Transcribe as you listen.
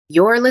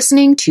You're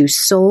listening to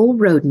Soul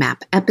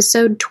Roadmap,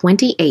 episode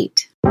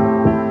 28.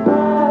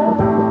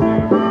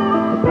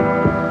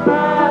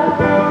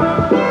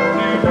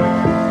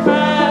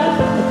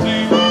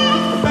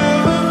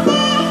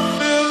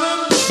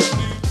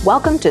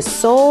 Welcome to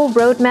Soul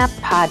Roadmap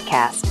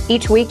Podcast.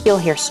 Each week you'll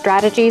hear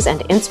strategies and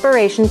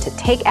inspiration to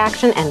take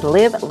action and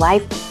live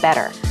life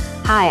better.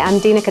 Hi, I'm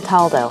Dina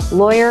Cataldo,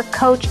 lawyer,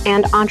 coach,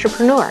 and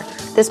entrepreneur.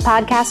 This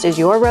podcast is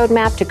your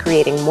roadmap to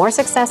creating more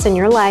success in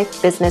your life,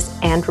 business,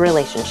 and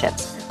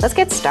relationships. Let's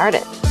get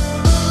started.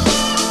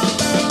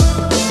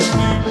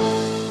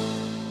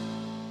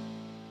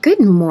 Good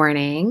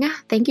morning.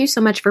 Thank you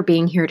so much for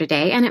being here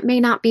today. And it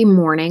may not be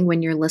morning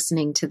when you're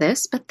listening to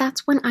this, but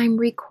that's when I'm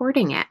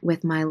recording it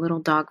with my little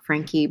dog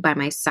Frankie by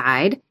my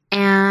side.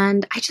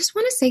 And I just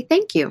want to say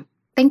thank you.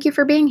 Thank you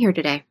for being here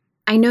today.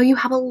 I know you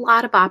have a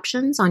lot of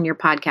options on your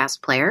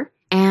podcast player,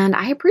 and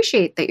I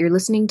appreciate that you're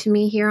listening to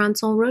me here on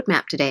Soul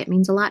Roadmap today. It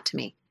means a lot to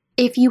me.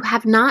 If you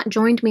have not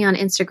joined me on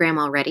Instagram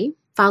already,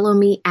 follow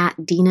me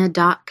at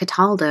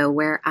dina.cataldo,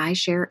 where I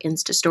share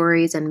Insta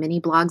stories and mini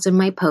blogs in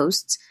my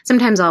posts.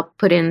 Sometimes I'll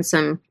put in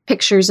some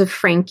pictures of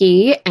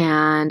Frankie,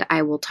 and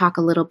I will talk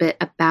a little bit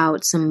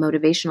about some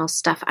motivational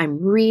stuff I'm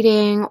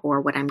reading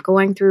or what I'm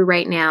going through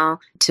right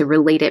now to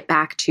relate it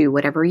back to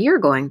whatever you're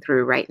going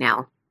through right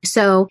now.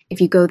 So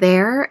if you go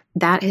there,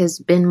 that has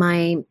been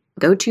my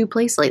go-to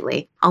place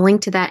lately. I'll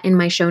link to that in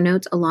my show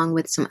notes along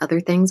with some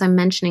other things I'm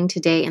mentioning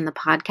today in the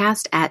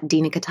podcast at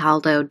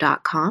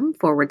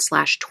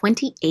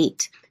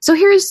dinacataldo.com/28. So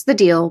here's the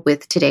deal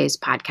with today's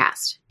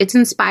podcast. It's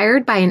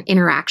inspired by an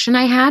interaction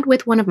I had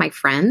with one of my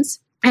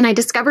friends, and I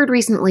discovered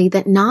recently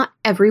that not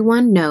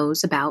everyone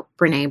knows about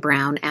Brené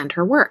Brown and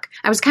her work.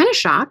 I was kind of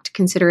shocked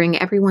considering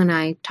everyone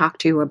I talk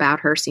to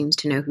about her seems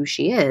to know who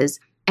she is.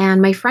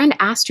 And my friend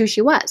asked who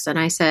she was, and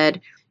I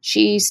said,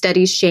 she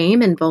studies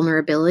shame and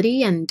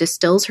vulnerability and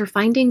distills her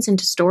findings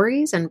into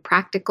stories and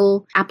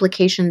practical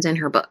applications in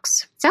her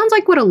books. Sounds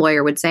like what a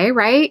lawyer would say,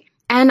 right?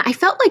 And I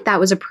felt like that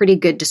was a pretty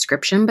good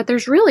description, but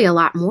there's really a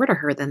lot more to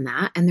her than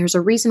that. And there's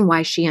a reason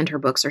why she and her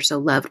books are so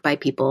loved by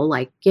people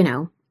like,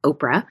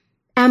 Oprah.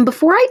 And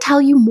before I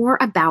tell you more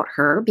about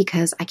her,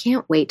 because I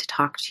can't wait to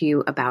talk to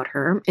you about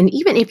her, and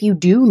even if you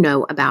do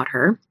know about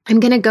her, I'm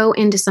going to go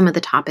into some of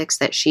the topics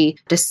that she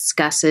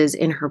discusses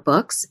in her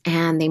books,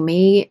 and they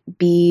may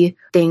be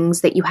things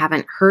that you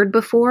haven't heard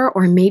before,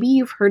 or maybe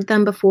you've heard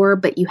them before,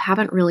 but you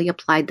haven't really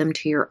applied them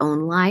to your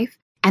own life.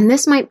 And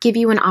this might give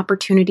you an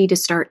opportunity to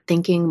start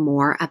thinking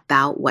more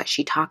about what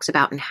she talks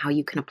about and how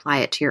you can apply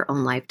it to your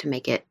own life to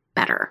make it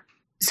better.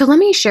 So let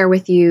me share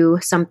with you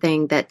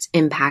something that's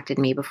impacted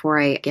me before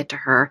I get to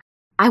her.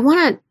 I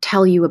want to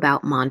tell you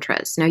about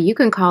mantras. Now, you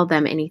can call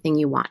them anything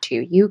you want to.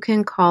 You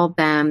can call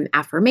them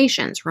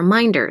affirmations,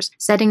 reminders,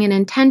 setting an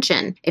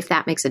intention, if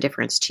that makes a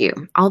difference to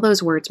you. All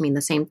those words mean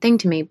the same thing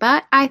to me,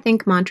 but I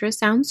think mantra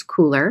sounds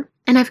cooler.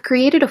 And I've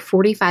created a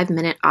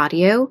 45-minute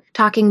audio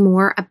talking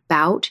more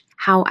about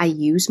how I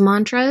use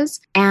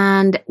mantras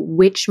and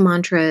which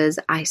mantras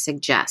I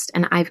suggest.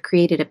 And I've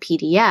created a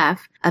PDF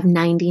of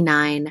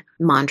 99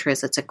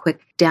 mantras. It's a quick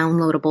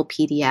downloadable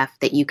PDF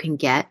that you can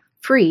get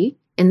free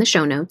in the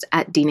show notes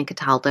at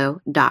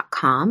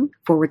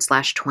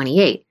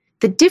dinacataldo.com/28.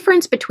 The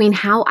difference between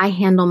how I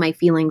handle my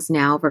feelings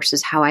now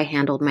versus how I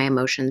handled my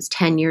emotions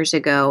 10 years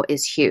ago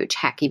is huge.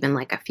 Heck, even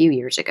like a few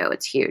years ago,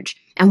 it's huge.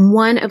 And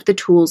one of the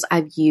tools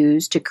I've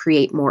used to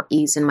create more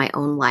ease in my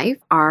own life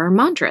are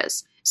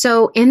mantras.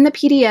 So in the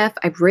PDF,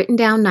 I've written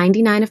down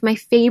 99 of my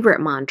favorite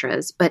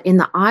mantras, but in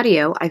the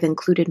audio, I've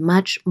included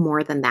much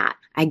more than that.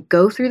 I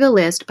go through the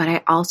list, but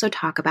I also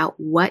talk about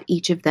what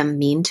each of them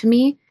mean to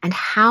me and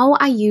how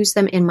I use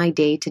them in my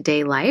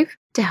day-to-day life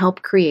to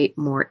help create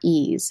more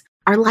ease.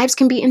 Our lives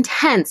can be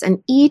intense,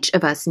 and each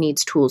of us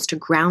needs tools to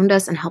ground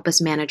us and help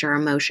us manage our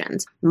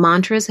emotions.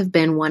 Mantras have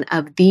been one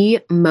of the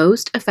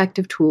most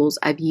effective tools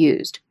I've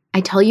used. I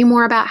tell you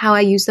more about how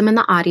I use them in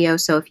the audio,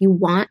 so if you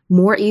want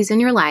more ease in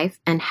your life,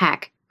 and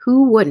heck,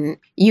 who wouldn't,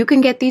 you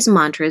can get these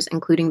mantras,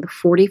 including the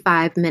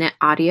 45-minute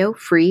audio,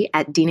 free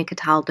at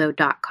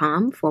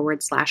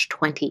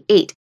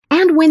dinacataldo.com/28.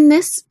 And when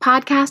this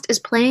podcast is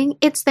playing,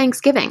 it's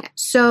Thanksgiving.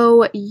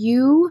 So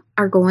you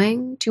are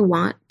going to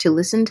want to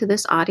listen to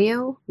this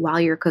audio while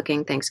you're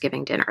cooking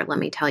Thanksgiving dinner. Let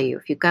me tell you,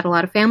 if you've got a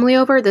lot of family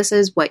over, this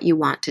is what you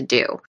want to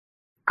do.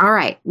 All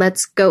right,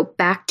 let's go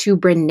back to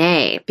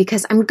Brené,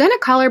 because I'm going to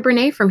call her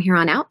Brené from here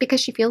on out because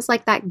she feels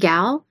like that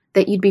gal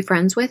that you'd be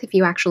friends with if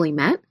you actually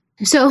met.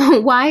 So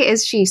why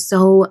is she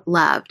so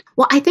loved?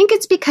 Well, I think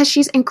it's because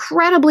she's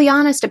incredibly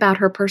honest about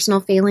her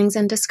personal failings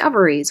and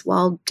discoveries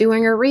while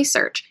doing her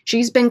research.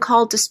 She's been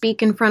called to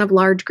speak in front of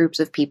large groups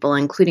of people,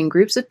 including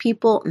groups of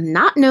people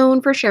not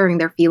known for sharing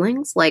their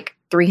feelings, like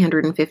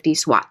 350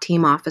 SWAT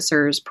team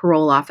officers,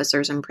 parole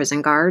officers, and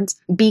prison guards,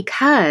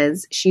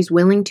 because she's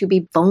willing to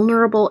be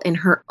vulnerable in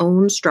her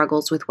own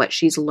struggles with what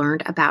she's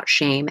learned about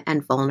shame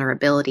and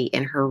vulnerability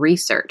in her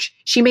research.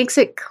 She makes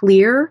it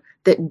clear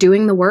that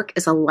doing the work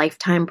is a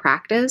lifetime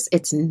practice.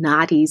 It's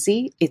not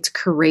easy. It's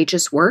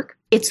courageous work.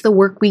 It's the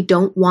work we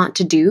don't want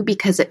to do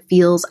because it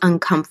feels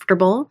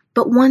uncomfortable.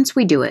 But once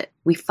we do it,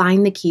 we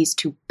find the keys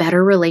to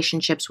better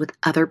relationships with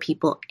other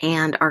people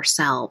and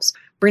ourselves.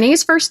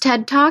 Brené's first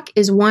TED Talk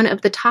is one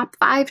of the top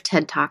 5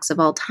 TED Talks of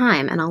all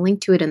time, and I'll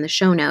link to it in the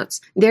show notes.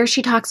 There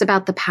she talks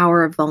about the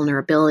power of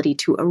vulnerability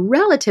to a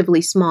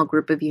relatively small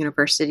group of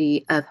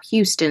University of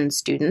Houston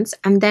students,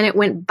 and then it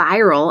went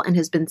viral and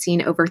has been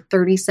seen over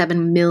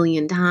 37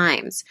 million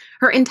times.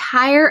 Her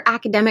entire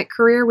academic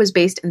career was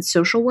based in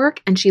social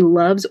work, and she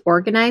loves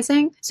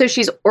organizing. So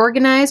she's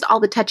organized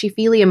all the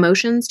touchy-feely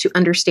emotions to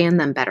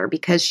understand them better,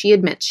 because she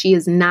admits she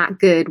is not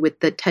good with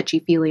the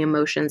touchy-feely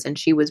emotions, and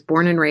she was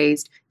born and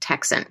raised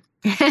Texan.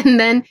 And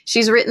then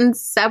she's written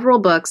several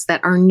books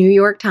that are New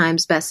York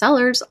Times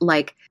bestsellers,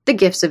 like The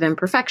Gifts of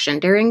Imperfection,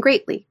 Daring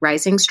Greatly,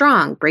 Rising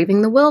Strong,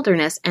 Braving the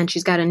Wilderness, and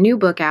she's got a new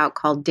book out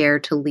called Dare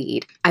to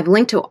Lead. I've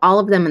linked to all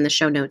of them in the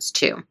show notes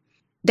too.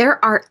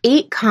 There are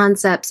 8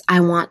 concepts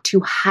I want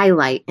to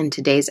highlight in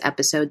today's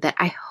episode that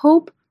I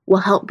hope will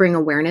help bring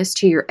awareness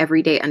to your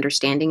everyday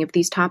understanding of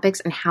these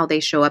topics and how they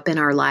show up in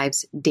our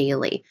lives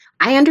daily.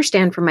 I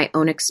understand from my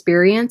own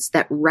experience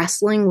that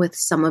wrestling with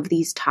some of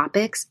these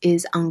topics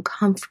is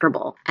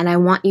uncomfortable, and I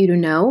want you to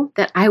know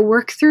that I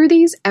work through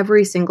these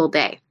every single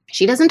day.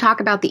 She doesn't talk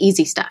about the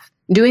easy stuff.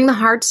 Doing the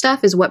hard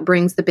stuff is what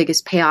brings the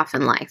biggest payoff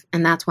in life,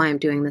 and that's why I'm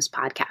doing this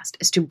podcast,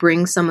 is to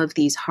bring some of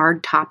these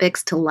hard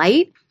topics to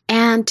light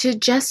and to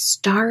just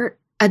start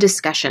a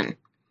discussion.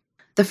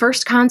 The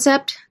first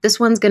concept, this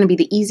one's going to be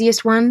the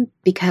easiest one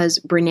because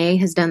Brené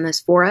has done this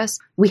for us.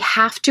 We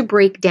have to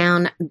break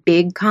down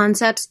big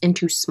concepts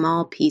into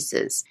small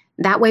pieces.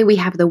 That way we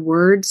have the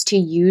words to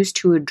use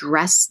to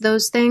address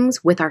those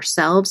things with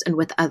ourselves and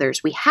with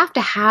others. We have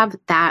to have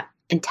that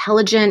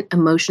intelligent,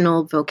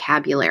 emotional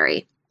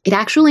vocabulary. It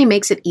actually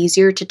makes it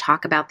easier to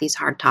talk about these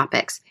hard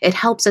topics. It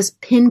helps us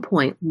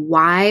pinpoint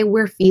why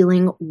we're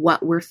feeling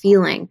what we're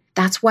feeling.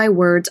 That's why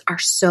words are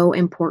so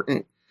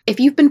important. If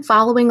you've been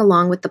following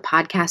along with the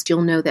podcast,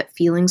 you'll know that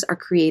feelings are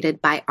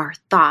created by our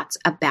thoughts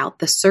about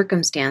the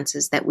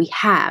circumstances that we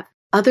have.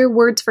 Other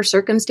words for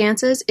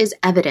circumstances is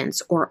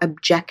evidence or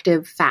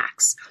objective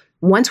facts.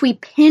 Once we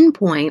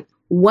pinpoint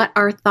what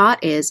our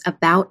thought is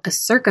about a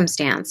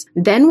circumstance,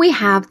 then we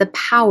have the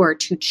power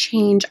to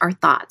change our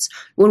thoughts.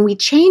 When we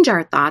change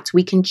our thoughts,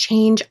 we can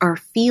change our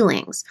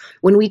feelings.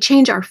 When we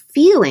change our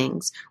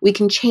feelings, we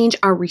can change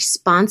our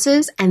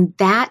responses, and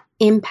that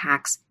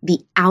impacts the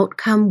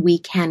outcome we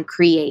can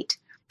create.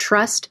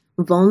 Trust,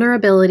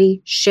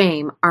 vulnerability,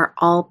 shame are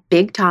all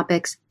big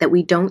topics that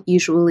we don't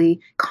usually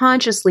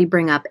consciously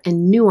bring up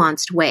in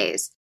nuanced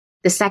ways.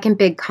 The second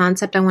big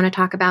concept I want to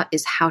talk about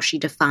is how she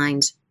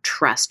defines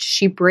trust.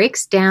 She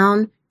breaks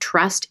down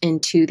trust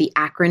into the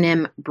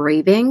acronym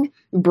BRAVING.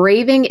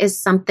 Braving is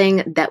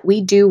something that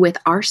we do with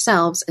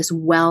ourselves as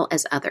well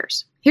as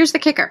others. Here's the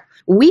kicker.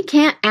 We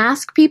can't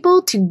ask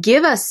people to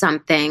give us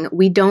something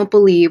we don't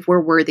believe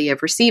we're worthy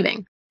of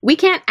receiving. We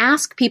can't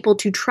ask people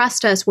to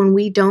trust us when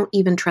we don't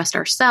even trust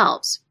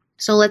ourselves.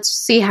 So let's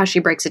see how she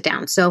breaks it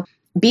down. So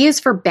B is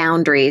for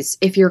boundaries.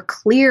 If you're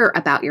clear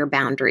about your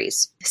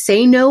boundaries,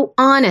 say no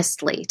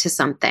honestly to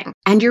something,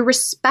 and you're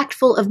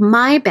respectful of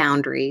my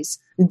boundaries,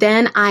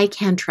 then I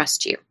can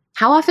trust you.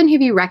 How often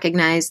have you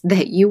recognized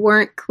that you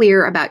weren't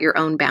clear about your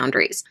own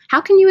boundaries?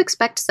 How can we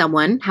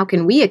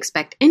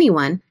expect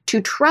anyone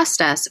to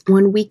trust us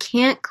when we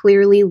can't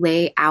clearly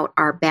lay out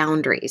our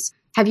boundaries?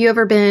 Have you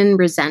ever been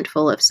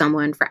resentful of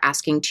someone for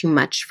asking too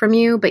much from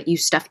you, but you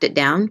stuffed it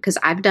down? Because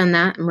I've done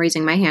that. I'm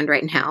raising my hand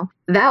right now.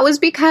 That was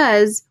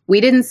because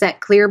we didn't set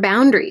clear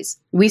boundaries.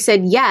 We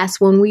said yes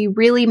when we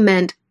really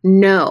meant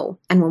no.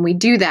 And when we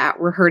do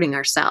that, we're hurting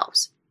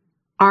ourselves.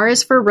 R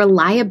is for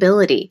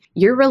reliability.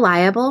 You're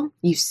reliable.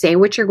 You say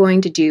what you're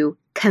going to do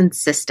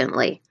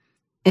consistently.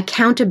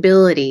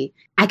 Accountability.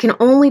 I can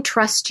only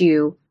trust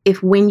you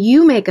if when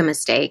you make a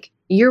mistake,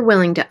 you're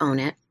willing to own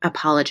it,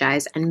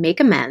 apologize, and make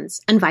amends,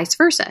 and vice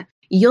versa.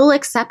 You'll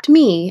accept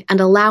me and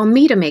allow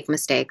me to make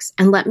mistakes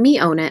and let me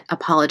own it,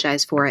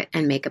 apologize for it,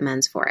 and make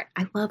amends for it.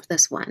 I love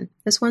this one.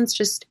 This one's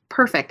just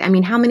perfect. I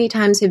mean, how many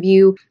times have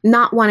you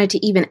not wanted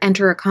to even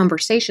enter a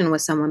conversation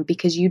with someone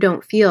because you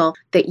don't feel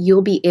that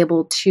you'll be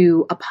able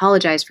to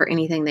apologize for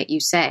anything that you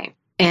say?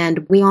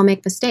 And we all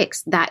make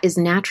mistakes. That is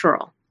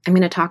natural. I'm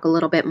going to talk a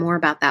little bit more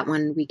about that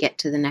when we get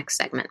to the next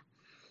segment.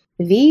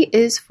 V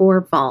is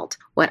for vault.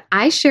 What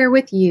I share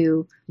with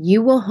you,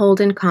 you will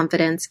hold in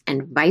confidence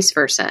and vice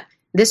versa.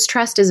 This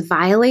trust is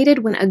violated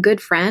when a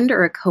good friend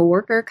or a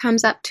coworker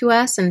comes up to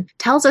us and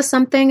tells us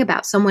something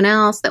about someone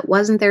else that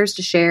wasn't theirs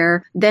to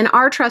share. Then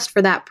our trust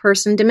for that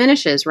person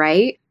diminishes,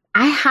 right?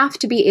 I have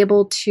to be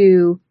able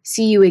to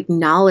see you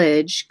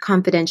acknowledge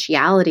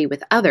confidentiality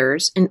with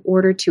others in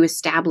order to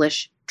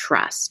establish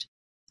trust.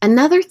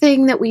 Another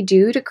thing that we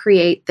do to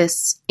create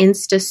this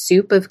Insta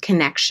soup of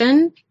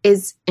connection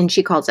is, and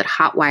she calls it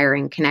hot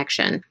wiring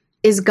connection,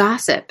 is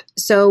gossip.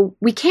 So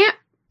we can't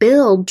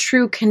build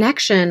true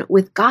connection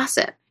with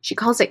gossip. She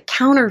calls it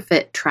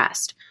counterfeit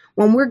trust.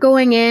 When we're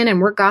going in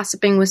and we're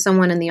gossiping with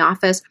someone in the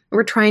office,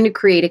 we're trying to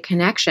create a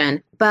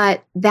connection,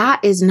 but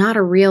that is not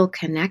a real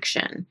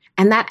connection.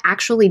 And that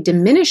actually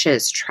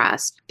diminishes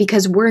trust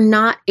because we're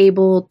not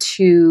able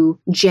to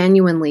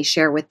genuinely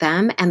share with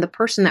them. And the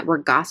person that we're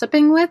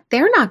gossiping with,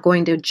 they're not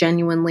going to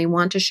genuinely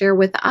want to share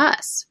with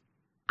us.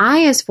 I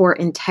is for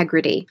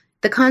integrity.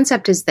 The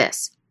concept is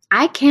this: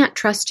 I can't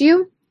trust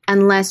you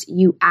unless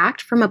you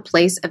act from a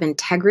place of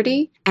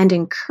integrity and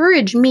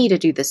encourage me to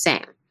do the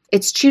same.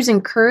 It's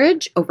choosing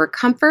courage over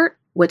comfort,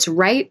 what's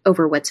right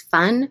over what's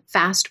fun,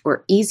 fast,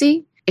 or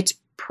easy. It's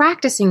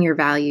practicing your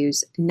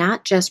values,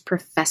 not just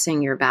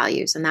professing your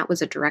values. And that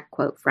was a direct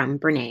quote from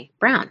Brené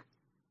Brown.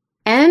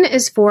 N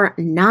is for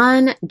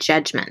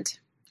non-judgment.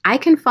 I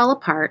can fall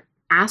apart,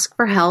 ask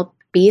for help,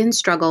 be in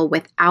struggle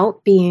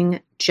without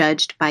being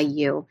judged by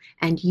you.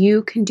 And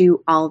you can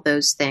do all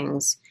those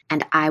things,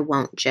 and I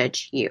won't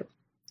judge you.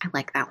 I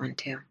like that one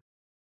too.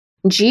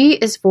 G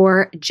is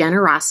for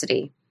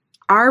generosity.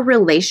 Our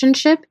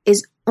relationship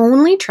is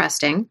only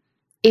trusting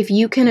if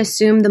you can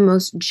assume the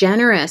most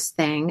generous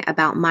thing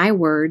about my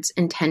words,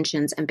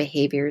 intentions, and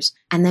behaviors,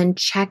 and then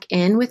check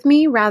in with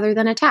me rather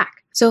than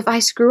attack. So if I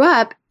screw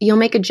up, you'll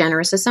make a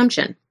generous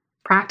assumption.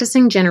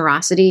 Practicing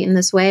generosity in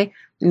this way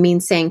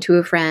means saying to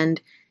a friend,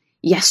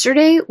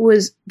 yesterday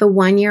was the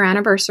 1-year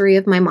anniversary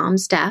of my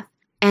mom's death,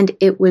 and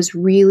it was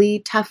really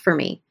tough for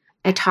me.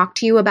 I talked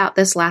to you about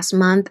this last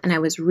month, and I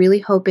was really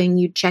hoping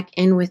you'd check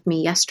in with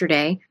me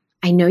yesterday.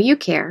 I know you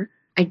care.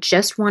 I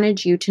just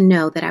wanted you to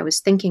know that I was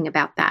thinking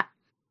about that.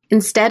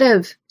 Instead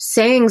of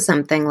saying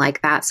something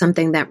like that,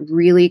 something that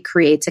really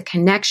creates a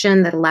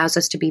connection that allows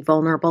us to be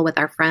vulnerable with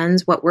our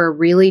friends, what we're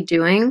really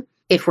doing,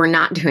 if we're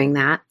not doing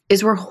that,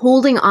 is we're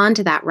holding on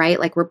to that, right?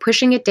 Like we're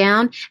pushing it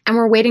down and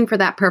we're waiting for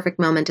that perfect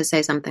moment to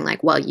say something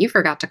like, well, you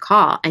forgot to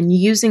call, and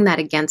using that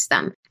against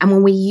them. And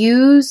when we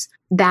use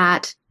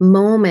that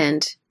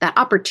moment, that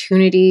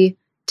opportunity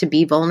to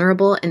be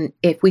vulnerable, and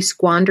if we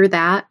squander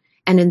that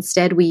and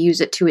instead we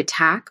use it to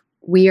attack,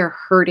 we are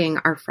hurting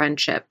our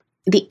friendship.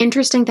 The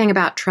interesting thing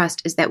about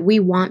trust is that we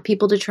want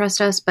people to trust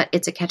us, but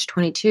it's a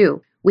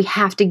catch-22. We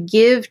have to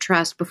give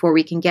trust before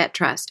we can get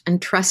trust,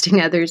 and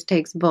trusting others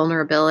takes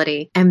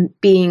vulnerability, and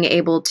being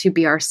able to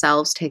be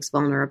ourselves takes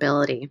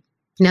vulnerability.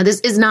 Now,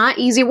 this is not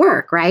easy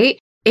work, right?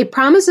 It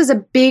promises a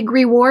big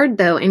reward,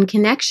 though, in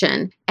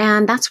connection,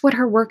 and that's what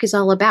her work is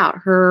all about.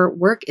 Her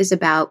work is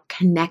about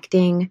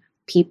connecting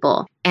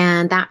people,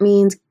 and that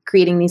means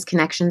creating these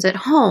connections at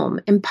home,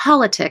 in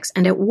politics,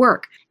 and at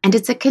work, and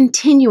it's a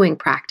continuing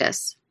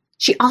practice.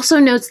 She also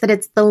notes that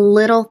it's the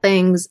little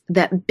things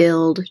that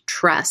build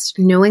trust.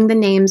 Knowing the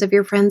names of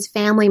your friends'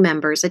 family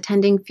members,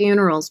 attending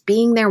funerals,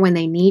 being there when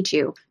they need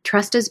you.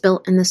 Trust is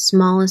built in the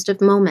smallest of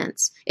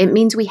moments. It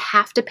means we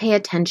have to pay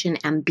attention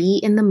and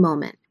be in the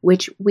moment,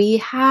 which we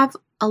have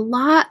a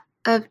lot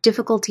of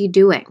difficulty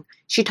doing.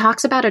 She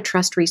talks about a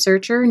trust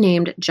researcher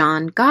named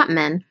John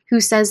Gottman, who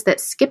says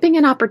that skipping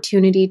an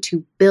opportunity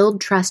to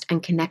build trust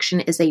and connection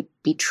is a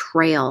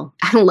betrayal.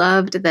 I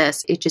loved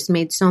this. It just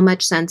made so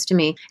much sense to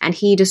me. And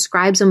he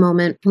describes a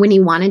moment when he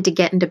wanted to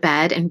get into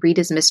bed and read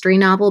his mystery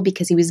novel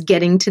because he was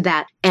getting to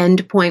that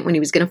end point when he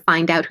was going to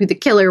find out who the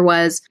killer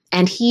was.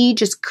 And he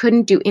just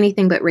couldn't do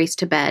anything but race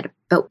to bed.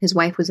 But his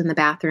wife was in the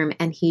bathroom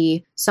and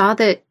he saw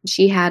that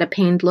she had a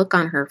pained look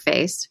on her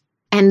face.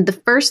 And the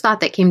first thought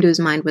that came to his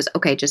mind was,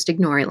 okay, just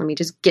ignore it. Let me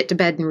just get to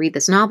bed and read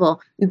this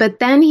novel. But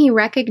then he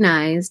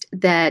recognized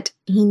that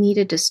he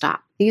needed to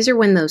stop. These are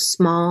when those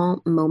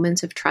small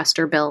moments of trust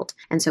are built.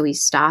 And so he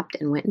stopped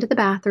and went into the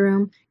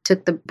bathroom,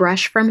 took the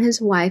brush from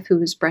his wife who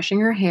was brushing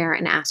her hair,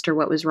 and asked her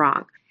what was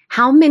wrong.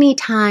 How many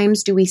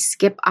times do we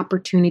skip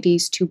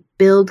opportunities to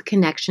build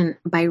connection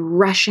by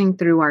rushing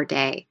through our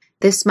day?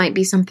 This might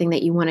be something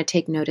that you want to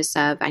take notice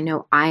of. I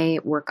know I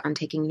work on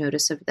taking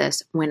notice of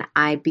this when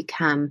I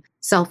become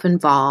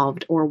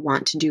self-involved or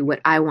want to do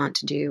what I want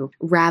to do,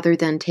 rather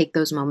than take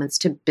those moments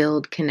to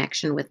build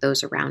connection with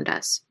those around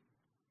us.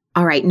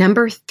 All right,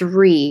 number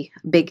 3,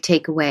 big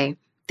takeaway.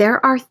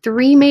 There are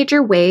 3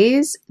 major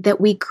ways that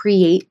we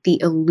create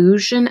the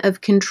illusion of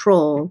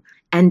control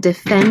and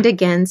defend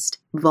against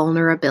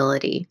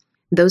vulnerability.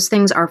 Those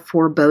things are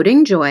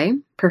foreboding joy,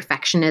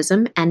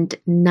 perfectionism, and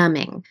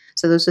numbing.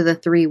 So those are the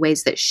 3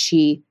 ways that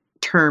she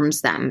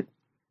terms them.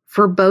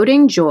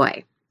 Foreboding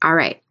joy. All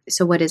right,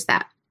 so what is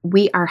that?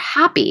 We are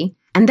happy,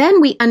 and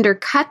then we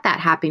undercut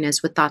that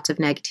happiness with thoughts of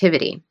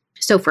negativity.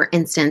 So for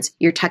instance,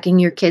 you're tucking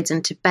your kids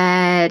into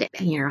bed,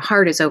 and your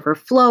heart is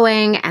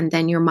overflowing, and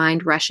then your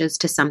mind rushes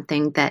to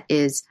something that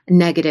is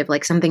negative,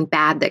 like something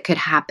bad that could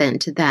happen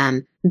to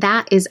them.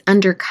 That is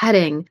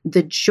undercutting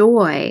the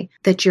joy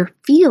that you're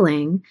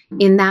feeling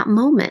in that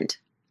moment.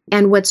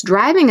 And what's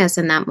driving us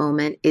in that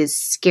moment is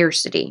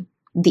scarcity.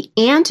 The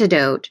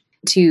antidote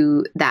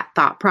to that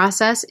thought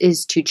process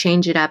is to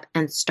change it up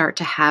and start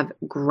to have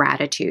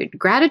gratitude.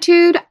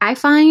 Gratitude, I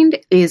find,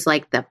 is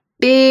like the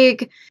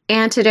big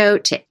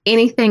antidote to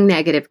anything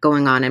negative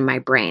going on in my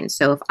brain.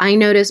 So if I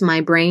notice my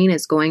brain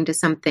is going to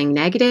something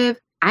negative,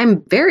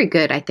 I'm very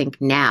good, I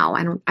think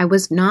now. I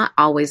was not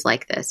always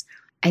like this.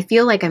 I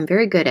feel like I'm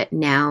very good at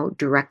now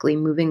directly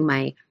moving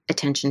my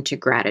attention to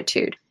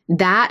gratitude.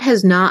 That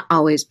has not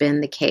always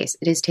been the case.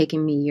 It has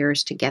taken me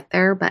years to get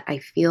there, but I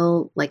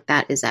feel like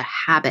that is a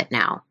habit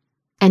now.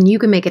 And you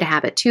can make it a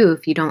habit too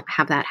if you don't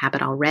have that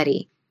habit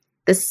already.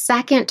 The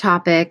second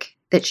topic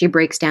that she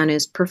breaks down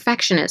is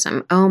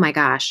perfectionism. Oh my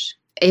gosh.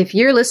 If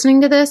you're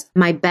listening to this,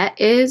 my bet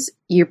is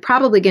you're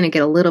probably going to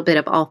get a little bit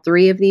of all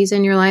three of these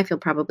in your life. You'll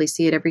probably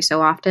see it every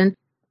so often.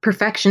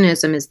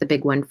 Perfectionism is the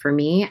big one for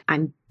me.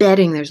 I'm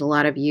betting there's a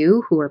lot of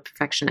you who are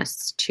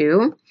perfectionists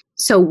too.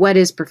 So what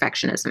is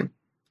perfectionism?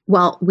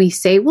 Well, we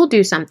say we'll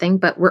do something,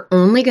 but we're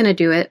only going to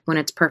do it when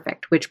it's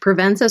perfect, which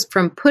prevents us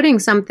from putting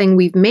something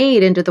we've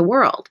made into the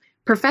world.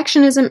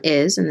 Perfectionism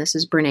is, and this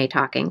is Brené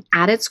talking,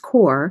 at its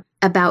core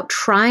about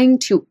trying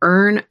to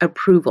earn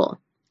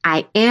approval.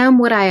 I am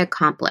what I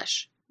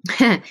accomplish.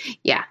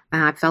 Yeah,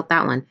 I felt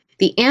that one.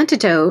 The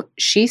antidote,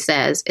 she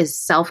says, is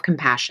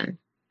self-compassion.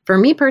 For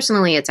me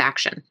personally, it's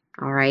action,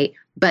 all right?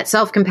 But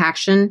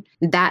self-compassion,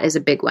 that is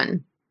a big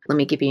one. Let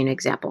me give you an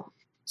example.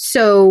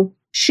 So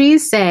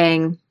she's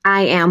saying,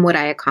 I am what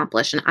I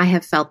accomplish, and I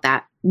have felt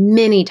that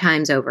many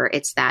times over.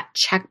 It's that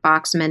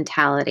checkbox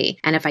mentality.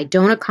 And if I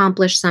don't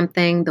accomplish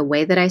something the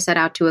way that I set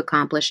out to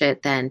accomplish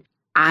it, then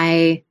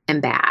I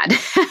am bad.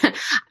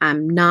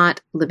 I'm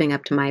not living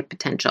up to my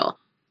potential.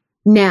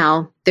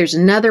 Now, there's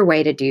another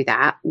way to do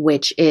that,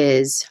 which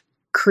is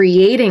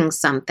creating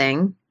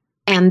something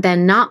and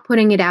then not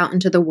putting it out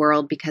into the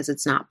world because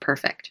it's not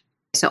perfect.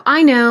 So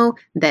I know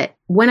that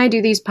when I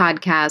do these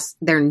podcasts,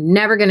 they're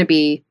never going to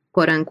be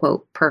quote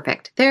unquote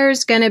perfect.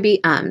 There's going to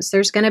be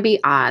there's going to be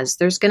ahs,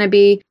 there's going to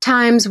be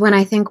times when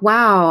I think,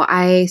 wow,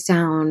 I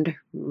sound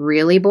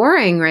really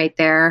boring right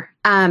there.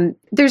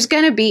 There's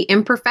going to be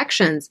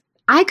imperfections.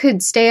 I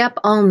could stay up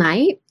all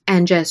night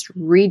and just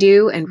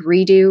redo and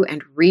redo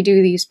and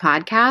redo these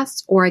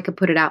podcasts, or I could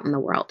put it out in the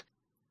world.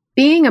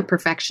 Being a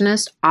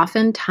perfectionist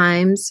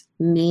oftentimes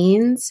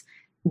means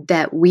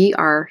that we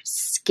are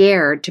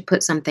scared to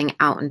put something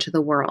out into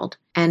the world,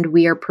 and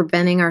we are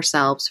preventing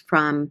ourselves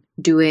from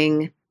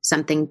doing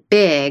something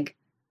big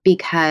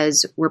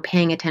because we're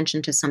paying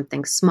attention to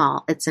something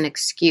small. It's an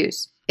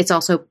excuse. It's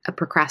also a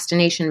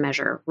procrastination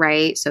measure,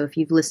 right? So if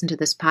you've listened to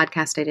this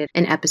podcast, I did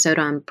an episode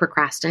on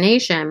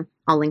procrastination.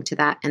 I'll link to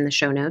that in the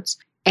show notes.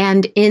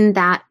 And in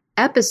that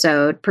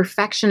episode,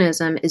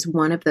 perfectionism is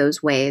one of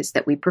those ways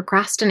that we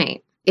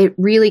procrastinate. It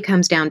really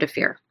comes down to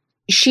fear.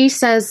 She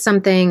says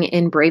something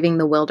in Braving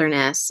the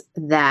Wilderness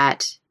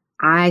that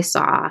I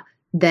saw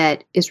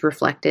that is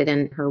reflected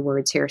in her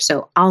words here.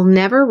 So I'll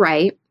never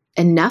write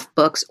enough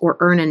books or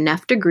earn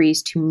enough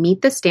degrees to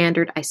meet the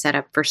standard I set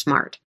up for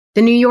SMART.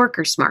 The New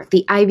Yorker SMART,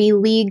 the Ivy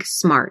League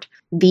SMART,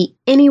 the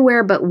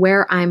anywhere but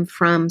where I'm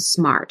from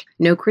SMART.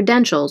 No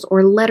credentials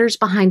or letters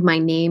behind my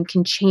name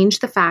can change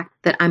the fact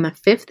that I'm a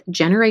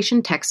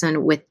fifth-generation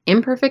Texan with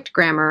imperfect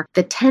grammar,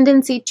 the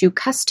tendency to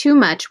cuss too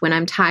much when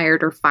I'm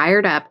tired or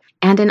fired up,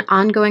 and an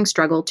ongoing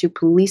struggle to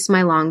police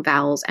my long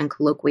vowels and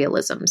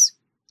colloquialisms.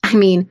 I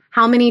mean,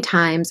 how many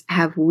times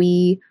have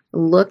we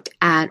looked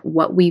at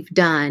what we've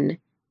done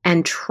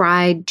and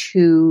tried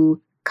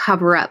to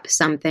cover up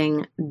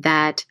something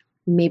that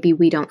maybe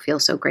we don't feel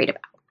so great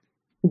about?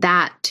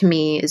 That, to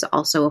me, is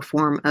also a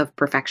form of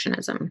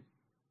perfectionism.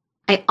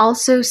 I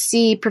also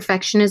see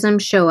perfectionism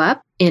show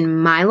up in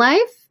my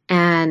life,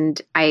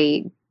 and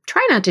I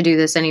try not to do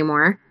this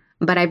anymore,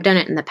 but I've done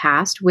it in the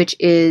past, which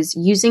is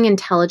using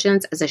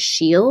intelligence as a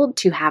shield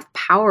to have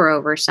power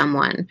over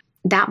someone.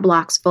 That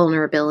blocks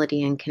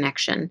vulnerability and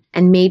connection,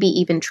 and maybe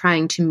even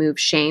trying to move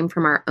shame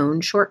from our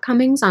own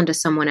shortcomings onto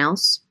someone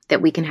else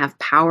that we can have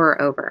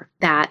power over.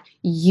 That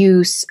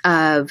use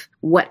of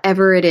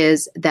whatever it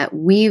is that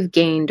we've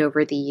gained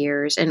over the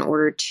years in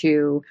order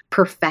to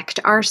perfect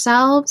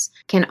ourselves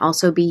can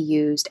also be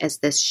used as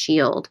this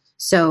shield.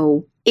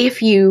 So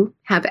if you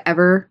have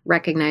ever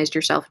recognized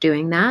yourself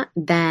doing that,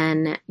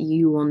 then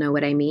you will know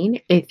what I mean.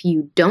 If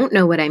you don't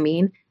know what I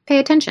mean, pay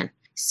attention.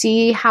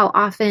 See how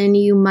often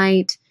you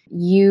might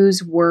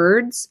use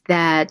words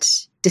that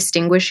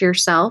distinguish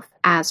yourself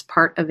as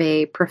part of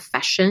a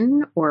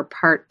profession or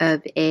part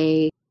of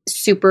a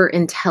super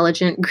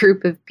intelligent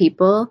group of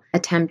people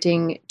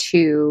attempting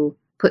to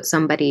put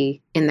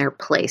somebody in their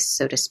place,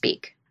 so to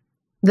speak.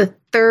 The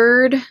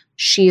third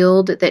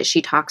shield that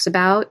she talks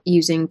about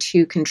using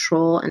to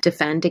control and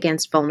defend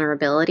against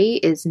vulnerability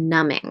is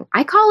numbing.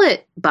 I call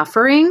it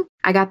buffering.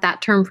 I got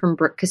that term from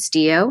Brooke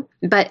Castillo,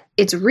 but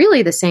it's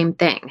really the same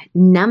thing.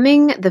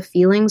 Numbing the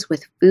feelings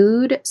with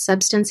food,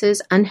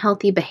 substances,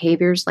 unhealthy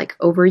behaviors like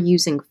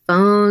overusing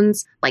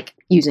phones, like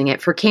using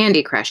it for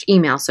Candy Crush,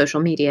 email, social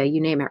media, you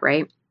name it,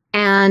 right?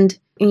 And,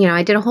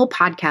 I did a whole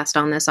podcast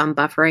on this on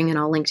buffering, and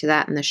I'll link to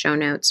that in the show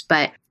notes.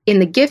 But in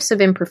The Gifts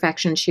of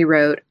Imperfection, she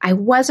wrote, I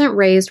wasn't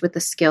raised with the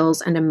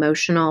skills and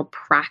emotional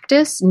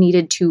practice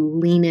needed to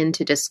lean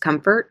into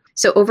discomfort.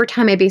 So over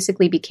time, I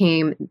basically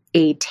became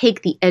a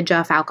take the edge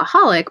off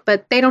alcoholic,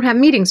 but they don't have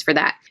meetings for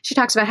that. She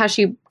talks about how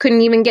she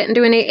couldn't even get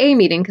into an AA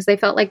meeting because they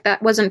felt like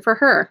that wasn't for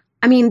her.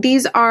 I mean,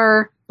 these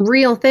are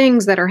real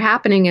things that are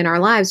happening in our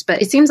lives,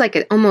 but it seems like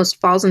it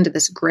almost falls into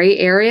this gray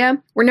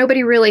area where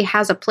nobody really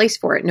has a place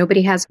for it.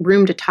 Nobody has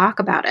room to talk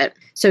about it.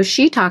 So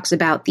she talks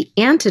about the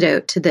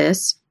antidote to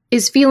this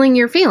is feeling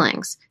your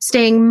feelings,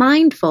 staying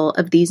mindful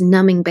of these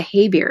numbing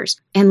behaviors,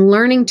 and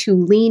learning to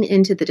lean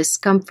into the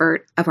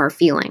discomfort of our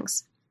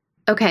feelings.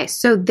 Okay,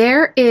 so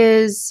there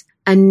is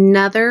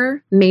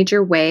another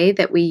major way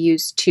that we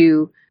use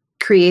to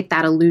create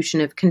that illusion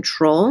of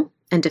control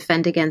and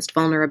defend against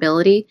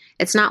vulnerability.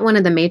 It's not one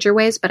of the major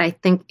ways, but I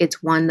think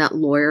it's one that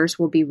lawyers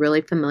will be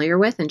really familiar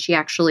with. And she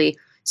actually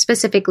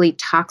specifically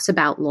talks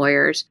about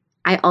lawyers.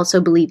 I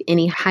also believe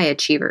any high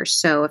achievers.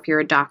 So if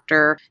you're a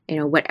doctor,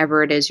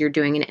 whatever it is you're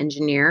doing, an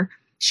engineer,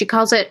 she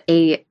calls it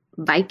a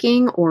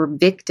Viking or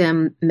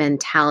victim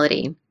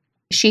mentality.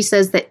 She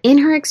says that in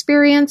her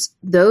experience,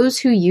 those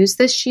who use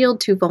this shield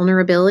to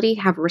vulnerability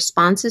have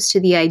responses to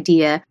the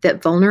idea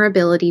that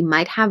vulnerability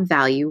might have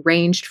value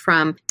ranged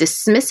from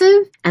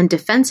dismissive and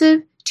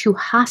defensive to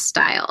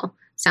hostile.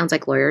 Sounds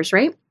like lawyers,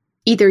 right?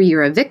 Either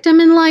you're a victim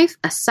in life,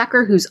 a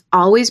sucker who's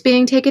always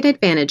being taken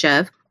advantage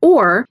of,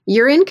 or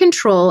you're in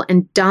control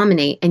and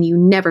dominate and you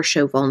never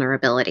show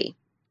vulnerability.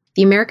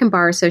 The American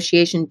Bar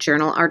Association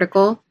journal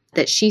article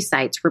that she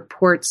cites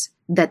reports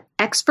that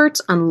experts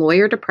on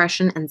lawyer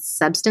depression and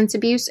substance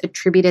abuse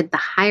attributed the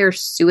higher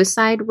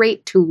suicide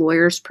rate to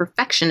lawyers'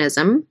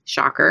 perfectionism,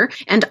 shocker,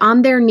 and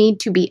on their need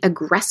to be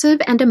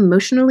aggressive and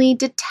emotionally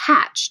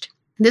detached.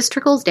 This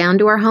trickles down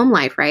to our home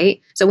life,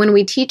 right? So when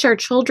we teach our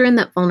children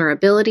that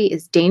vulnerability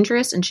is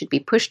dangerous and should be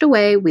pushed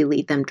away, we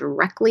lead them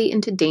directly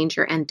into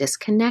danger and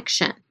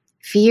disconnection.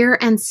 Fear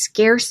and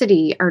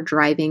scarcity are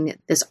driving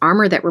this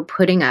armor that we're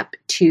putting up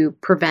to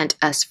prevent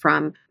us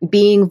from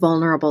being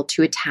vulnerable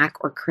to attack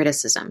or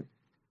criticism.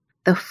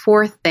 The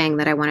fourth thing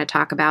that I want to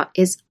talk about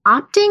is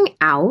opting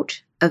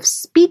out of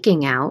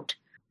speaking out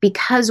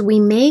because we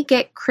may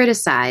get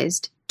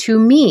criticized. To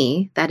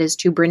me, that is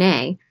to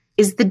Brené,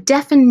 is the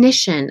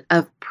definition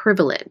of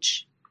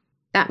privilege.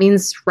 That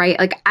means,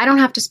 right, I don't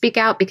have to speak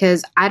out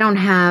because I don't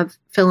have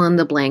fill in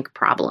the blank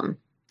problem.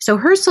 So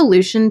her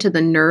solution to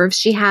the nerves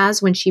she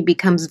has when she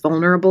becomes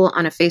vulnerable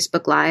on a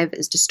Facebook Live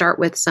is to start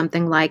with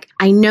something like,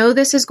 I know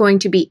this is going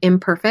to be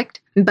imperfect,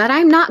 but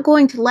I'm not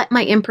going to let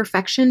my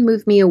imperfection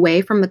move me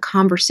away from the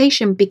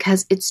conversation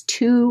because it's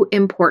too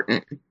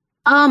important.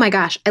 Oh my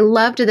gosh, I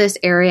loved this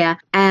area.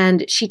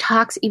 And she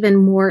talks even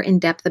more in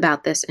depth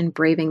about this in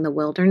Braving the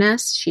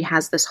Wilderness. She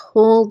has this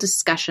whole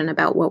discussion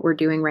about what we're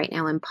doing right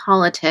now in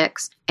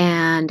politics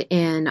and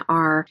in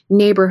our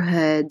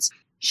neighborhoods.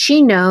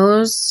 She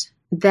knows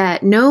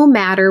that no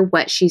matter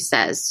what she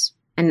says,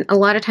 and a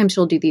lot of times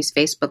she'll do these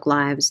Facebook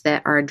Lives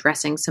that are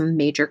addressing some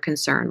major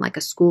concern, like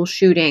a school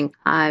shooting,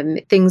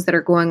 things that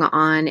are going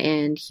on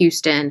in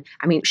Houston.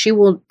 I mean, she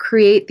will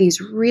create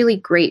these really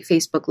great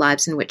Facebook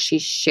Lives in which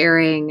she's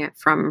sharing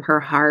from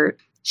her heart.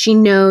 She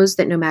knows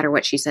that no matter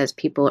what she says,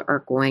 people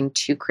are going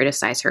to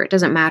criticize her. It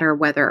doesn't matter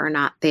whether or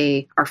not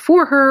they are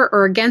for her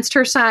or against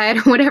her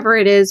side, whatever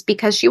it is,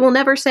 because she will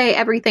never say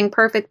everything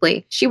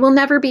perfectly. She will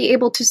never be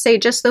able to say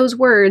just those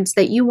words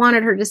that you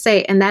wanted her to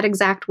say in that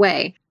exact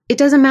way. It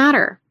doesn't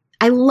matter.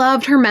 I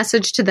loved her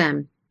message to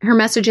them. Her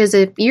message is,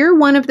 if you're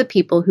one of the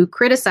people who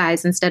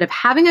criticize instead of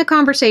having a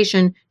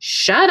conversation,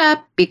 shut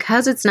up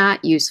because it's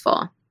not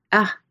useful.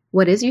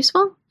 What is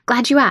useful?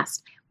 Glad you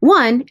asked.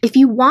 One, if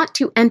you want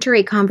to enter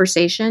a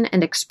conversation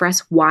and express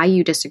why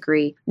you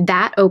disagree,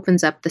 that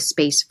opens up the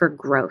space for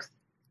growth.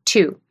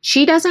 Two,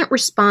 she doesn't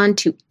respond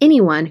to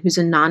anyone who's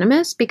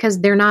anonymous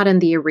because they're not in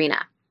the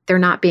arena. They're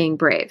not being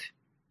brave.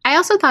 I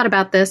also thought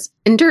about this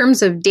in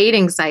terms of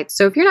dating sites.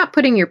 So if you're not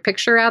putting your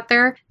picture out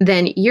there,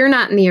 then you're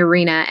not in the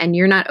arena and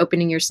you're not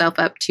opening yourself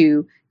up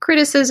to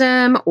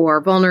criticism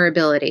or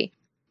vulnerability.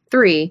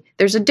 Three,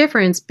 there's a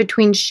difference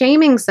between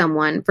shaming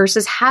someone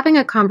versus having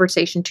a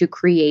conversation to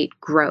create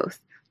growth.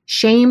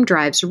 Shame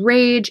drives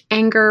rage,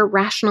 anger,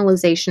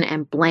 rationalization,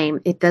 and blame.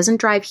 It doesn't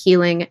drive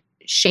healing.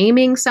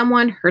 Shaming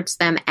someone hurts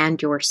them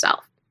and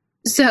yourself.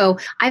 So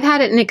I've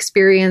had an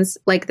experience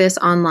like this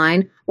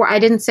online where I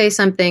didn't say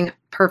something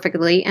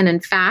perfectly. And in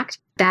fact,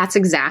 that's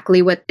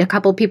exactly what a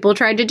couple people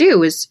tried to do,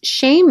 was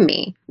shame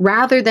me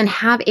rather than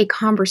have a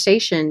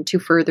conversation to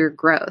further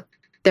growth.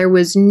 There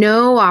was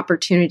no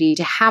opportunity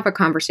to have a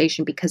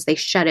conversation because they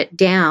shut it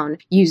down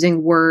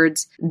using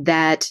words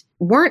that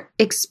weren't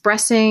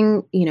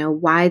expressing,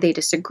 why they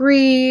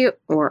disagree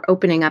or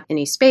opening up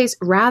any space.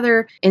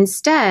 Rather,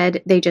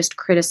 instead, they just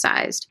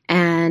criticized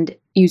and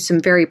used some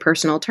very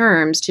personal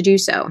terms to do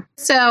so.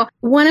 So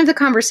one of the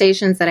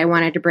conversations that I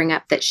wanted to bring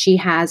up that she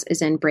has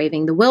is in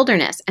Braving the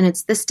Wilderness. And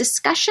it's this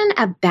discussion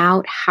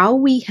about how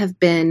we have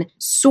been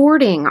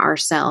sorting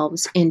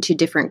ourselves into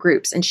different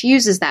groups. And she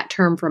uses that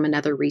term from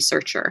another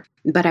researcher,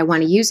 but I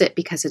want to use it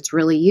because it's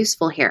really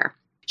useful here.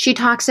 She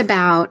talks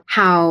about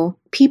how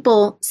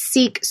people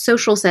seek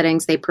social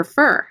settings they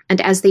prefer,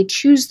 and as they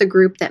choose the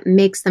group that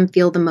makes them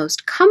feel the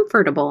most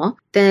comfortable,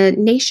 the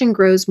nation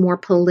grows more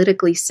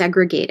politically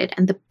segregated,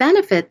 and the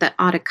benefit that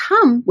ought to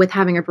come with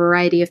having a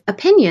variety of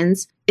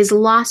opinions is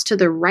lost to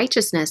the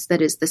righteousness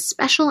that is the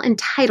special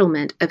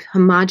entitlement of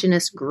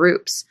homogenous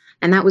groups.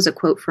 And that was a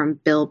quote from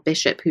Bill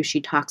Bishop, who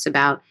she talks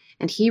about,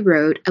 and he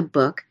wrote a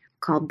book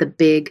called The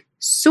Big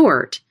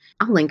Sort.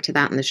 I'll link to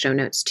that in the show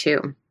notes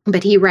too.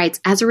 But he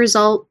writes, as a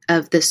result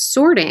of this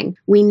sorting,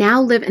 we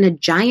now live in a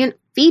giant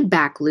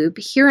feedback loop,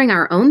 hearing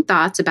our own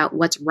thoughts about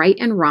what's right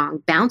and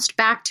wrong bounced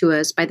back to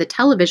us by the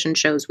television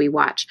shows we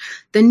watch,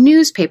 the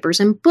newspapers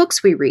and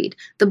books we read,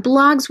 the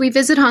blogs we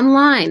visit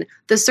online,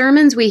 the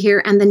sermons we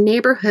hear, and the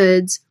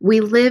neighborhoods we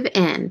live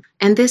in.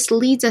 And this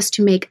leads us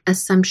to make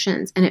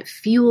assumptions, and it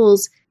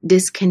fuels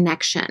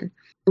disconnection.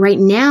 Right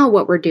now,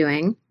 what we're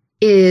doing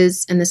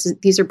is, and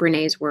these are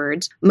Brené's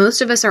words, most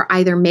of us are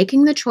either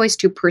making the choice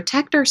to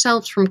protect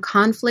ourselves from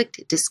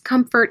conflict,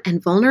 discomfort,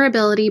 and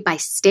vulnerability by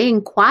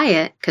staying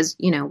quiet, because,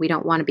 we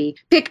don't want to be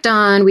picked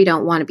on, we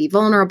don't want to be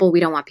vulnerable, we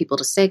don't want people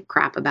to say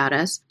crap about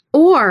us,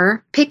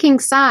 or picking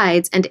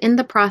sides and in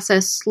the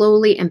process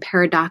slowly and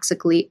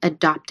paradoxically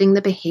adopting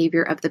the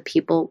behavior of the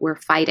people we're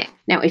fighting.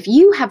 Now, if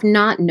you have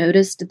not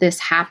noticed this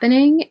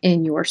happening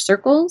in your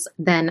circles,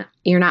 then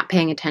you're not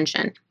paying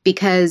attention,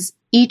 because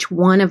each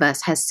one of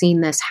us has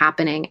seen this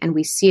happening, and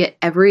we see it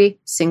every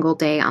single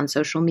day on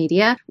social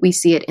media. We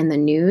see it in the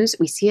news.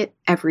 We see it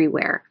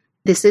everywhere.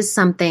 This is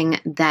something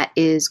that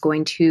is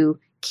going to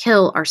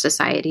kill our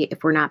society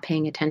if we're not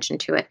paying attention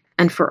to it.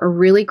 And for a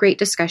really great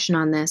discussion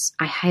on this,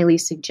 I highly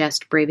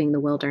suggest Braving the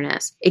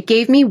Wilderness. It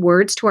gave me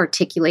words to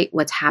articulate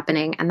what's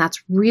happening, and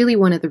that's really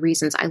one of the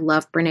reasons I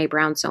love Brené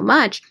Brown so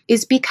much,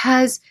 is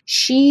because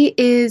she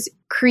is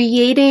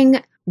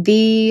creating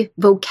the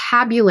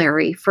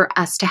vocabulary for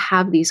us to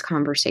have these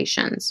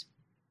conversations.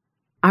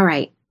 All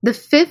right. The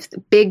fifth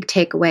big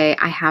takeaway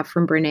I have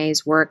from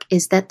Brené's work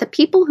is that the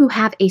people who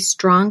have a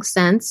strong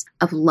sense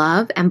of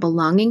love and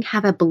belonging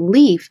have a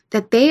belief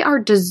that they are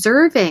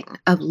deserving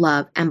of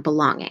love and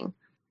belonging.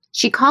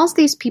 She calls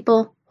these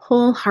people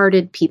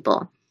wholehearted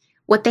people.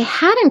 What they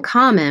had in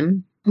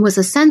common was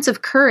a sense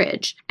of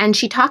courage, and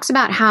she talks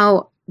about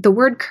how the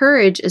word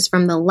courage is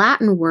from the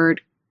Latin word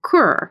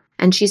cur,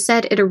 and she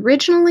said it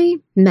originally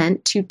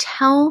meant to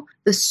tell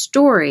the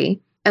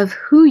story of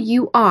who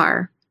you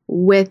are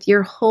with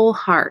your whole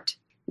heart.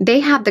 They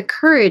had the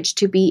courage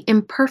to be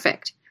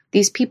imperfect.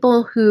 These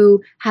people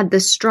who had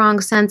this strong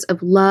sense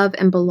of love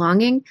and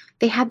belonging,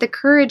 they had the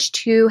courage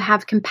to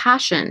have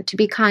compassion, to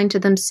be kind to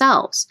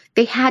themselves.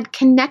 They had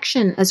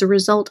connection as a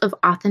result of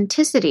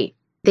authenticity.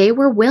 They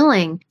were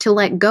willing to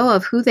let go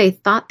of who they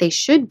thought they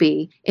should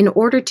be in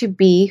order to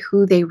be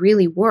who they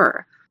really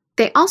were.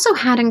 They also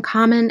had in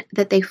common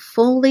that they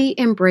fully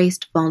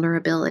embraced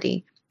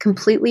vulnerability,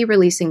 completely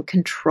releasing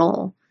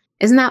control.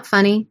 Isn't that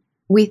funny?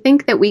 We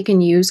think that we can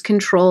use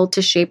control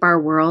to shape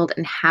our world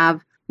and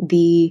have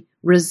the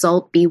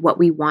result be what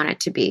we want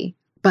it to be.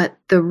 But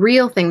the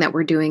real thing that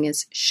we're doing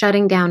is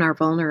shutting down our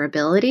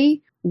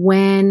vulnerability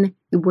when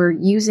we're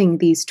using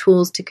these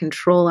tools to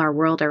control our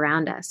world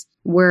around us.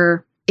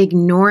 We're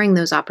ignoring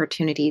those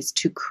opportunities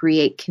to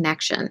create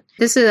connection.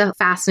 This is a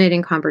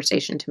fascinating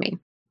conversation to me.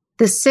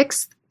 The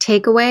sixth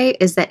takeaway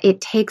is that it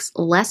takes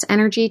less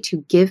energy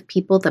to give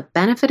people the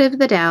benefit of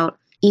the doubt,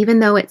 even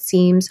though it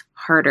seems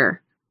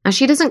harder. Now,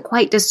 she doesn't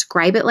quite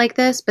describe it like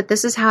this, but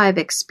this is how I've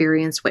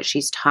experienced what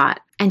she's taught.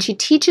 And she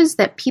teaches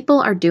that people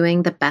are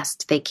doing the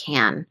best they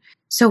can.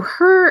 So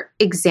her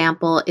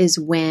example is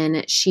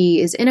when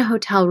she is in a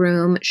hotel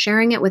room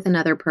sharing it with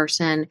another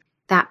person.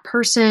 That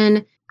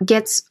person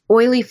gets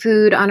oily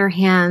food on her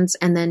hands,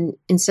 and then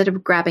instead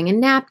of grabbing a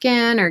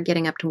napkin or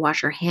getting up to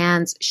wash her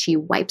hands, she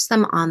wipes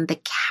them on the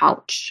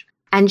couch.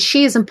 And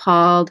she is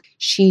appalled.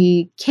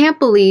 She can't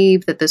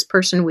believe that this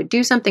person would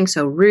do something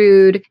so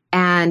rude,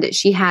 and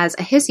she has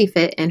a hissy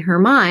fit in her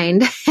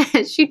mind.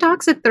 She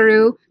talks it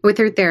through with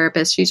her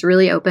therapist. She's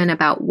really open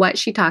about what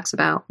she talks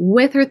about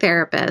with her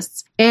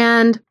therapists.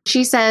 And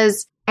she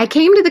says, I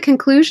came to the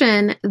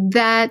conclusion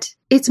that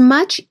it's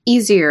much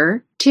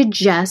easier to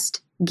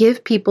just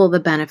give people the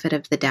benefit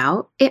of the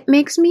doubt. It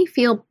makes me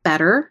feel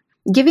better.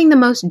 Giving the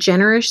most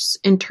generous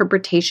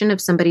interpretation of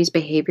somebody's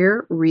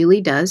behavior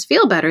really does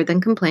feel better than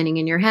complaining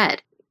in your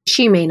head.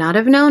 She may not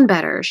have known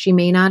better. She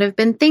may not have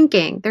been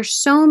thinking. There's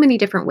so many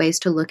different ways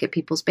to look at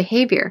people's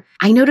behavior.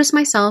 I notice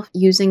myself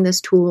using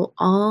this tool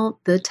all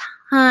the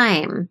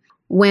time.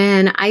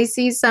 When I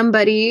see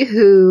somebody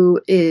who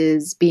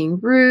is being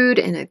rude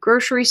in a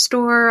grocery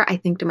store, I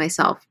think to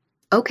myself,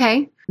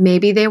 okay,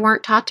 maybe they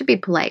weren't taught to be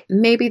polite.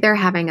 Maybe they're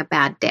having a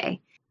bad day.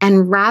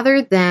 And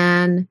rather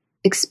than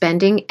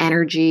expending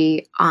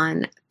energy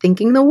on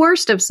thinking the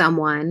worst of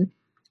someone,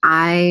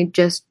 I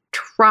just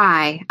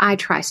try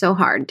so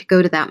hard to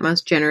go to that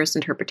most generous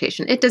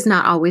interpretation. It does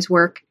not always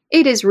work.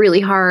 It is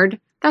really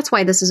hard. That's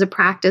why this is a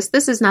practice.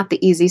 This is not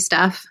the easy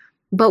stuff.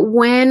 But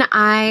when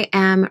I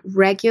am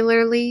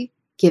regularly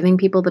giving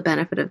people the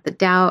benefit of the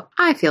doubt,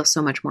 I feel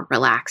so much more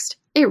relaxed.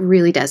 It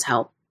really does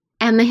help.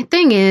 And the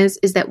thing is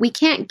that we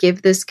can't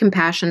give this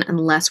compassion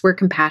unless we're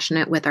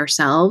compassionate with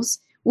ourselves.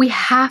 We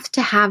have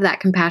to have that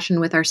compassion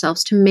with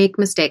ourselves to make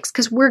mistakes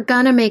because we're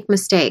going to make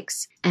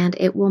mistakes and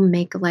it will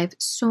make life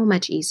so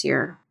much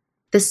easier.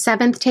 The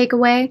 7th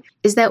takeaway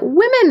is that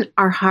women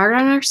are hard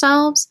on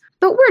ourselves,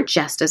 but we're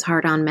just as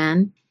hard on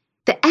men.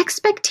 The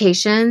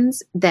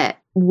expectations that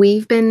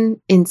we've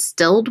been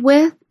instilled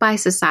with by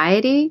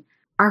society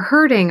are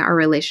hurting our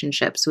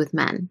relationships with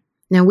men.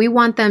 Now, we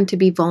want them to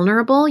be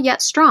vulnerable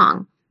yet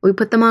strong. We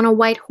put them on a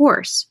white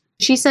horse.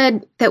 She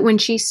said that when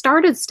she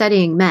started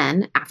studying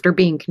men after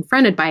being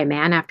confronted by a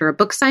man after a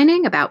book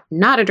signing about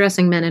not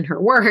addressing men in her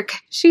work,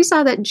 she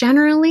saw that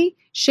generally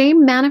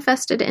shame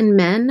manifested in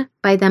men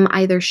by them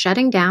either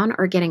shutting down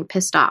or getting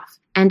pissed off.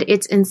 And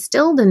it's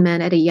instilled in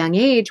men at a young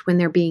age when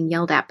they're being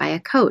yelled at by a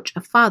coach,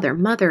 a father,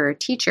 mother, or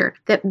teacher,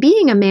 that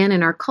being a man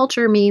in our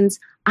culture means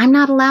I'm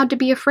not allowed to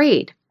be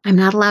afraid. I'm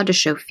not allowed to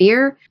show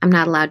fear. I'm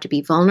not allowed to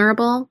be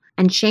vulnerable.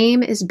 And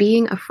shame is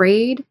being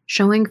afraid,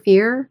 showing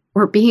fear,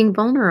 or being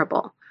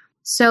vulnerable.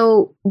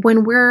 So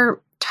when we're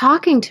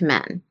talking to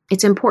men,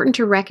 it's important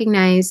to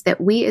recognize that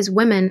we as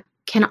women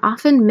can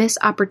often miss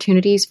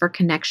opportunities for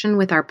connection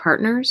with our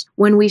partners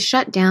when we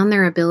shut down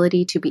their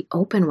ability to be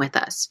open with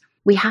us.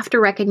 We have to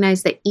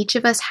recognize that each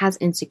of us has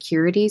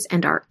insecurities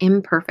and are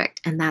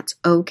imperfect, and that's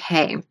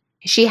okay.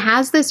 She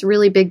has this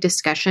really big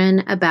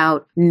discussion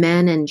about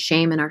men and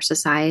shame in our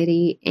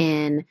society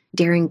in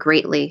Daring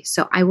Greatly,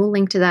 so I will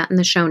link to that in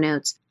the show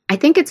notes. I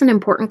think it's an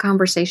important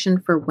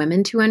conversation for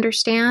women to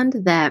understand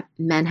that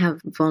men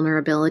have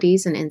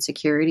vulnerabilities and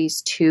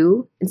insecurities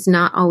too. It's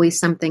not always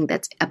something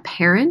that's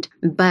apparent,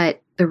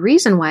 but the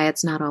reason why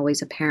it's not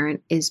always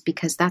apparent is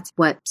because that's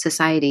what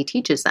society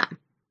teaches them.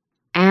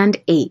 And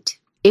 8,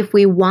 if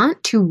we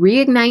want to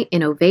reignite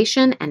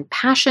innovation and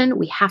passion,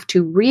 we have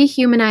to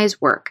rehumanize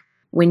work.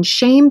 When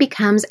shame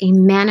becomes a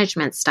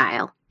management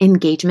style,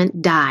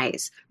 engagement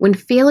dies. When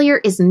failure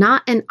is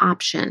not an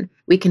option,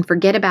 we can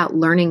forget about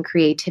learning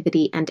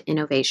creativity and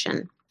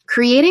innovation.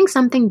 Creating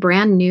something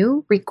brand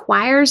new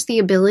requires the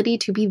ability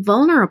to be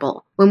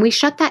vulnerable. When we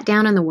shut that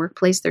down in the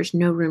workplace, there's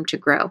no room to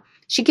grow.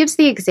 She gives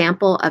the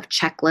example of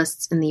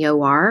checklists in the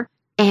OR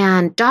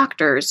and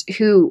doctors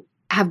who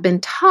have been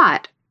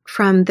taught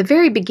from the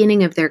very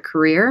beginning of their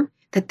career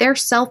that their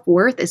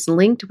self-worth is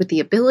linked with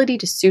the ability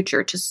to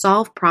suture, to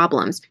solve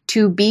problems,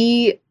 to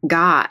be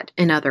God,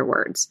 in other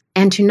words,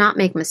 and to not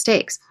make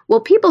mistakes. Well,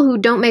 people who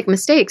don't make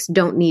mistakes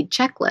don't need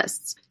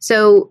checklists.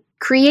 So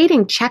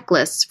creating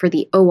checklists for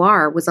the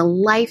OR was a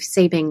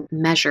life-saving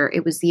measure.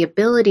 It was the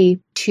ability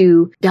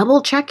to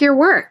double-check your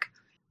work.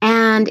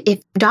 And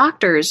if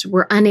doctors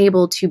were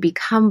unable to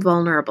become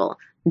vulnerable,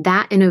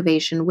 that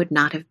innovation would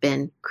not have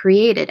been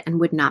created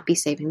and would not be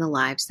saving the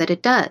lives that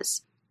it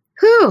does.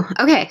 Whew.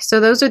 Okay, so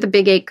those are the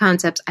big 8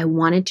 concepts I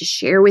wanted to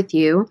share with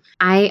you.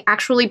 I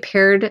actually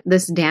pared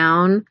this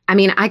down. I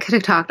mean, I could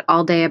have talked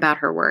all day about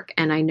her work,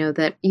 and I know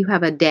that you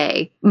have a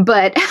day,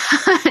 but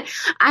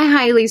I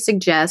highly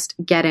suggest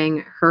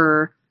getting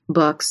her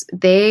books.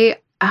 I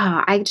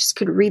just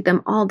could read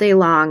them all day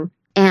long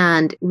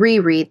and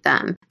reread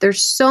them.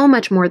 There's so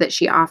much more that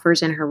she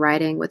offers in her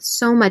writing with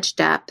so much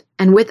depth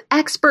and with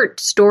expert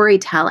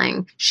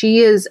storytelling. She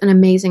is an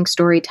amazing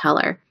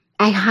storyteller.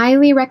 I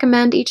highly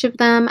recommend each of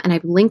them, and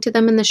I've linked to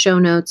them in the show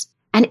notes.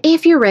 And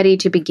if you're ready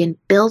to begin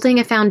building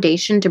a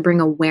foundation to bring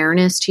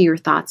awareness to your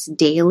thoughts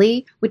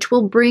daily, which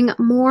will bring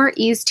more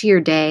ease to your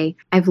day,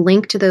 I've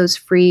linked to those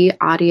free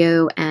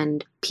audio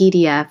and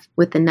PDF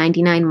with the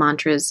 99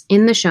 mantras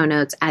in the show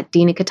notes at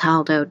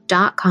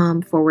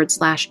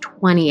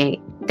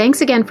dinacataldo.com/28. Thanks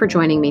again for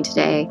joining me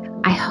today.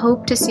 I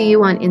hope to see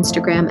you on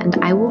Instagram, and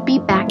I will be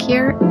back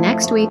here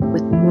next week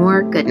with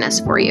more goodness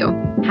for you.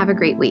 Have a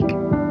great week.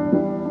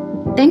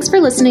 Thanks for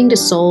listening to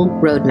Soul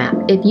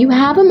Roadmap. If you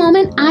have a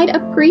moment, I'd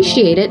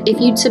appreciate it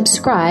if you'd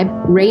subscribe,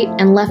 rate,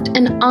 and left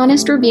an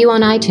honest review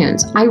on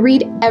iTunes. I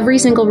read every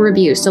single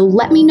review, so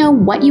let me know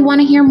what you want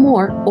to hear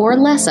more or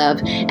less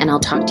of, and I'll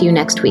talk to you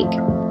next week.